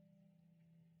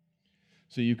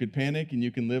 So you could panic and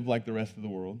you can live like the rest of the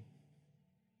world,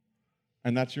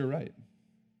 and that's your right.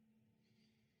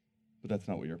 But that's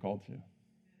not what you're called to.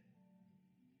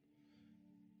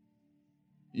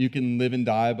 You can live and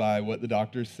die by what the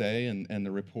doctors say and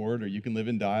the report, or you can live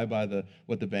and die by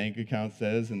what the bank account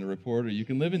says and the report, or you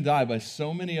can live and die by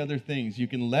so many other things. You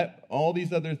can let all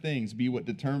these other things be what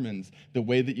determines the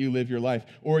way that you live your life,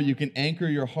 or you can anchor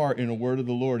your heart in a word of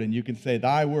the Lord, and you can say,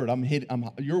 thy word,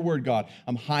 your word, God,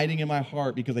 I'm hiding in my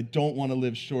heart because I don't want to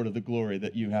live short of the glory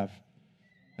that you have.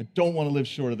 I don't want to live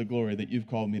short of the glory that you've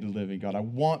called me to live in, God. I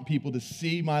want people to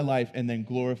see my life and then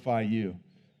glorify you.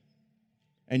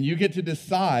 And you get to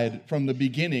decide from the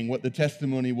beginning what the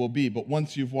testimony will be. But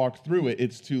once you've walked through it,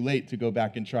 it's too late to go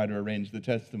back and try to arrange the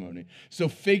testimony. So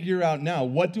figure out now,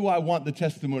 what do I want the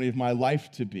testimony of my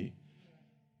life to be?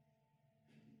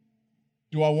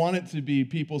 Do I want it to be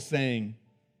people saying,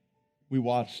 we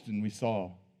watched and we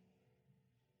saw,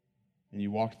 and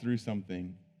you walked through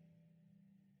something,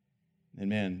 and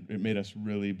man, it made us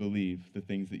really believe the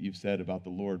things that you've said about the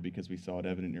Lord because we saw it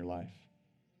evident in your life?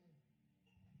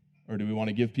 Or do we want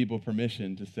to give people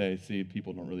permission to say, see,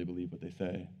 people don't really believe what they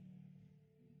say?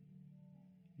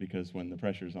 because when the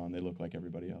pressure's on, they look like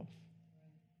everybody else.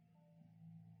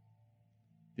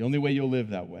 The only way you'll live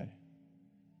that way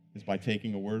is by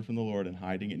taking a word from the Lord and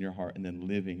hiding it in your heart and then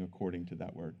living according to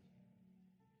that word.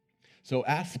 So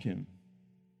ask him,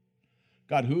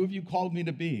 God, who have you called me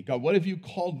to be? God, what have you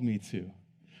called me to?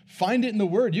 Find it in the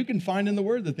Word. You can find in the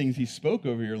Word the things he spoke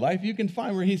over your life. You can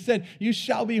find where he said, you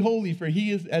shall be holy, for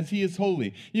he is as he is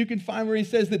holy. You can find where he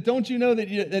says that, don't you know that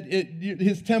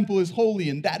his temple is holy,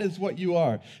 and that is what you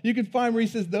are. You can find where he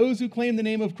says, those who claim the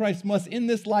name of Christ must in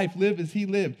this life live as he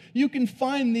lived. You can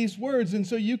find these words, and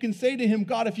so you can say to him,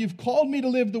 God, if you've called me to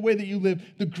live the way that you live,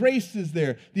 the grace is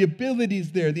there, the ability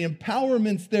is there, the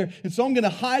empowerment's there, and so I'm going to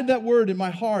hide that word in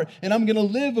my heart, and I'm going to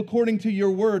live according to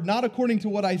your word, not according to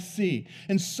what I see.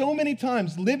 And so many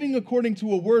times, living according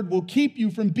to a word will keep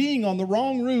you from being on the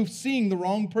wrong roof, seeing the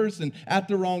wrong person at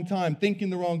the wrong time,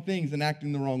 thinking the wrong things, and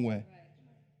acting the wrong way.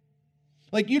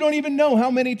 Like, you don't even know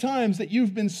how many times that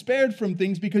you've been spared from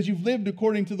things because you've lived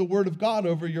according to the word of God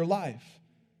over your life.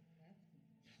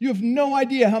 You have no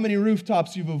idea how many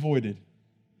rooftops you've avoided,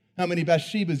 how many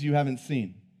Bathshebas you haven't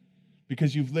seen,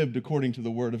 because you've lived according to the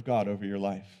word of God over your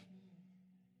life.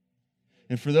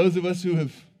 And for those of us who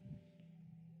have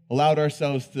allowed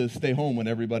ourselves to stay home when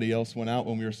everybody else went out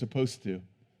when we were supposed to,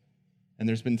 and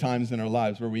there's been times in our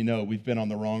lives where we know we've been on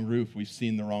the wrong roof, we've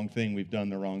seen the wrong thing, we've done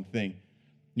the wrong thing,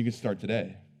 you can start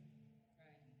today.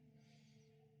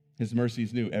 His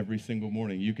mercies new every single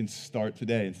morning. You can start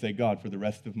today and say, God, for the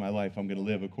rest of my life, I'm going to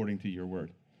live according to your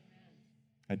word.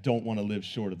 I don't want to live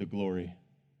short of the glory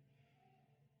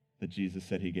that Jesus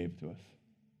said he gave to us.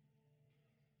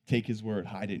 Take his word,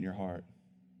 hide it in your heart.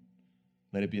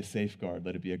 Let it be a safeguard.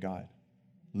 Let it be a guide.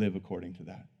 Live according to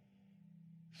that.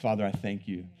 Father, I thank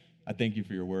you. I thank you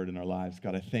for your word in our lives.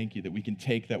 God, I thank you that we can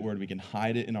take that word, we can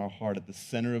hide it in our heart at the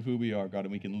center of who we are, God,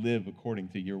 and we can live according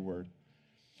to your word.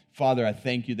 Father, I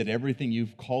thank you that everything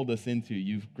you've called us into,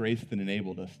 you've graced and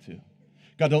enabled us to.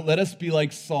 God, don't let us be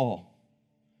like Saul,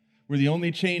 where the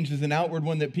only change is an outward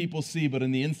one that people see, but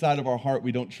in the inside of our heart,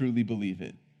 we don't truly believe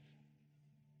it.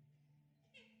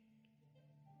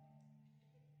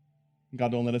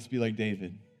 God, don't let us be like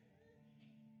David,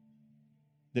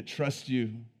 that trust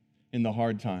you in the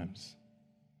hard times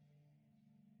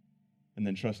and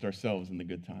then trust ourselves in the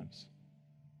good times.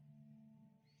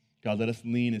 God, let us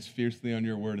lean as fiercely on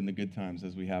your word in the good times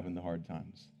as we have in the hard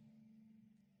times.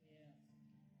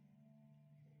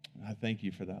 I thank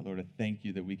you for that, Lord. I thank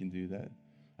you that we can do that.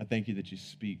 I thank you that you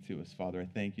speak to us, Father. I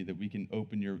thank you that we can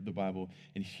open the Bible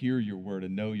and hear your word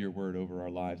and know your word over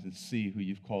our lives and see who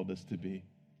you've called us to be.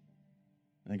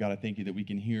 And God, I thank you that we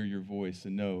can hear your voice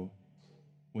and know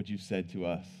what you've said to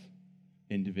us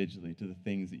individually, to the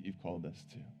things that you've called us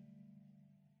to.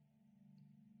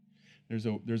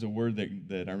 There's a word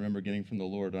that I remember getting from the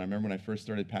Lord. I remember when I first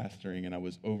started pastoring and I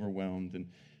was overwhelmed and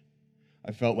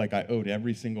I felt like I owed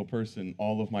every single person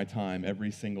all of my time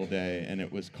every single day, and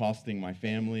it was costing my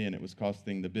family and it was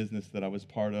costing the business that I was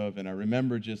part of. And I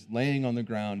remember just laying on the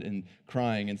ground and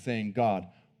crying and saying, God,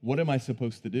 what am I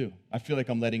supposed to do? I feel like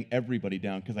I'm letting everybody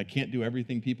down because I can't do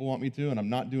everything people want me to, and I'm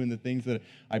not doing the things that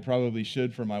I probably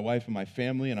should for my wife and my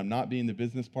family, and I'm not being the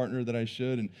business partner that I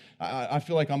should. And I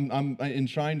feel like I'm in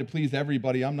trying to please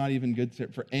everybody, I'm not even good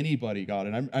for anybody, God.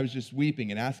 And I was just weeping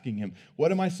and asking him,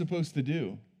 what am I supposed to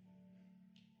do?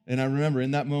 And I remember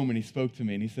in that moment he spoke to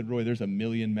me and he said, Roy, there's 1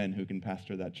 million men who can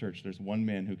pastor that church. There's one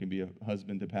man who can be a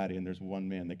husband to Patty, and there's one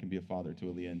man that can be a father to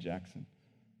Aaliyah and Jackson.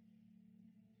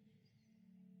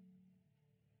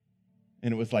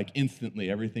 And it was like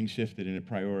instantly everything shifted and it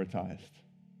prioritized.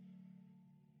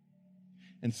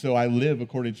 And so I live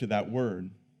according to that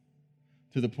word,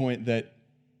 to the point that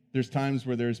there's times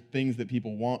where there's things that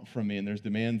people want from me and there's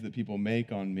demands that people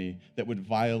make on me that would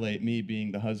violate me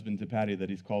being the husband to Patty that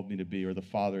he's called me to be, or the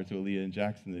father to Aaliyah and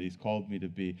Jackson that he's called me to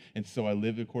be. And so I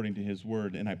live according to his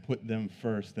word and I put them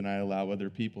first and I allow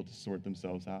other people to sort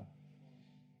themselves out.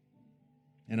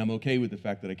 And I'm okay with the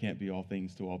fact that I can't be all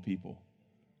things to all people,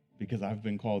 because I've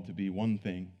been called to be one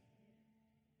thing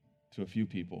to a few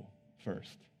people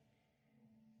first.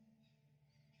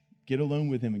 Get alone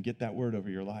with him and get that word over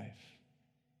your life.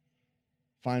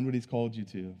 Find what he's called you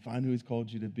to. Find who he's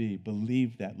called you to be.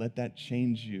 Believe that. Let that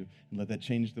change you and let that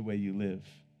change the way you live.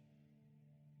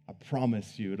 I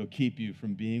promise you, it'll keep you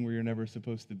from being where you're never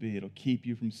supposed to be. It'll keep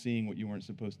you from seeing what you weren't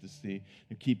supposed to see.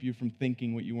 It'll keep you from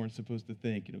thinking what you weren't supposed to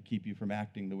think. It'll keep you from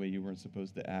acting the way you weren't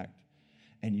supposed to act.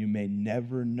 And you may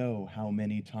never know how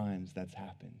many times that's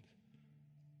happened.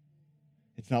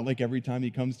 It's not like every time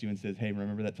he comes to you and says, hey,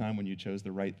 remember that time when you chose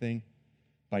the right thing?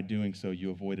 By doing so,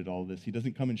 you avoided all this. He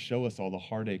doesn't come and show us all the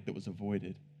heartache that was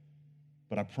avoided.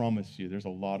 But I promise you, there's a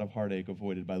lot of heartache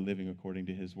avoided by living according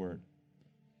to his word,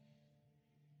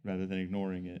 rather than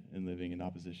ignoring it and living in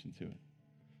opposition to it.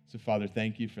 So, Father,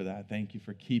 thank you for that. Thank you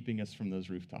for keeping us from those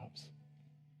rooftops.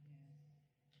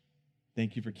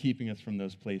 Thank you for keeping us from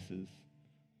those places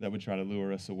that would try to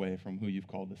lure us away from who you've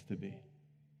called us to be.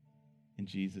 In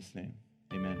Jesus' name,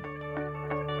 amen.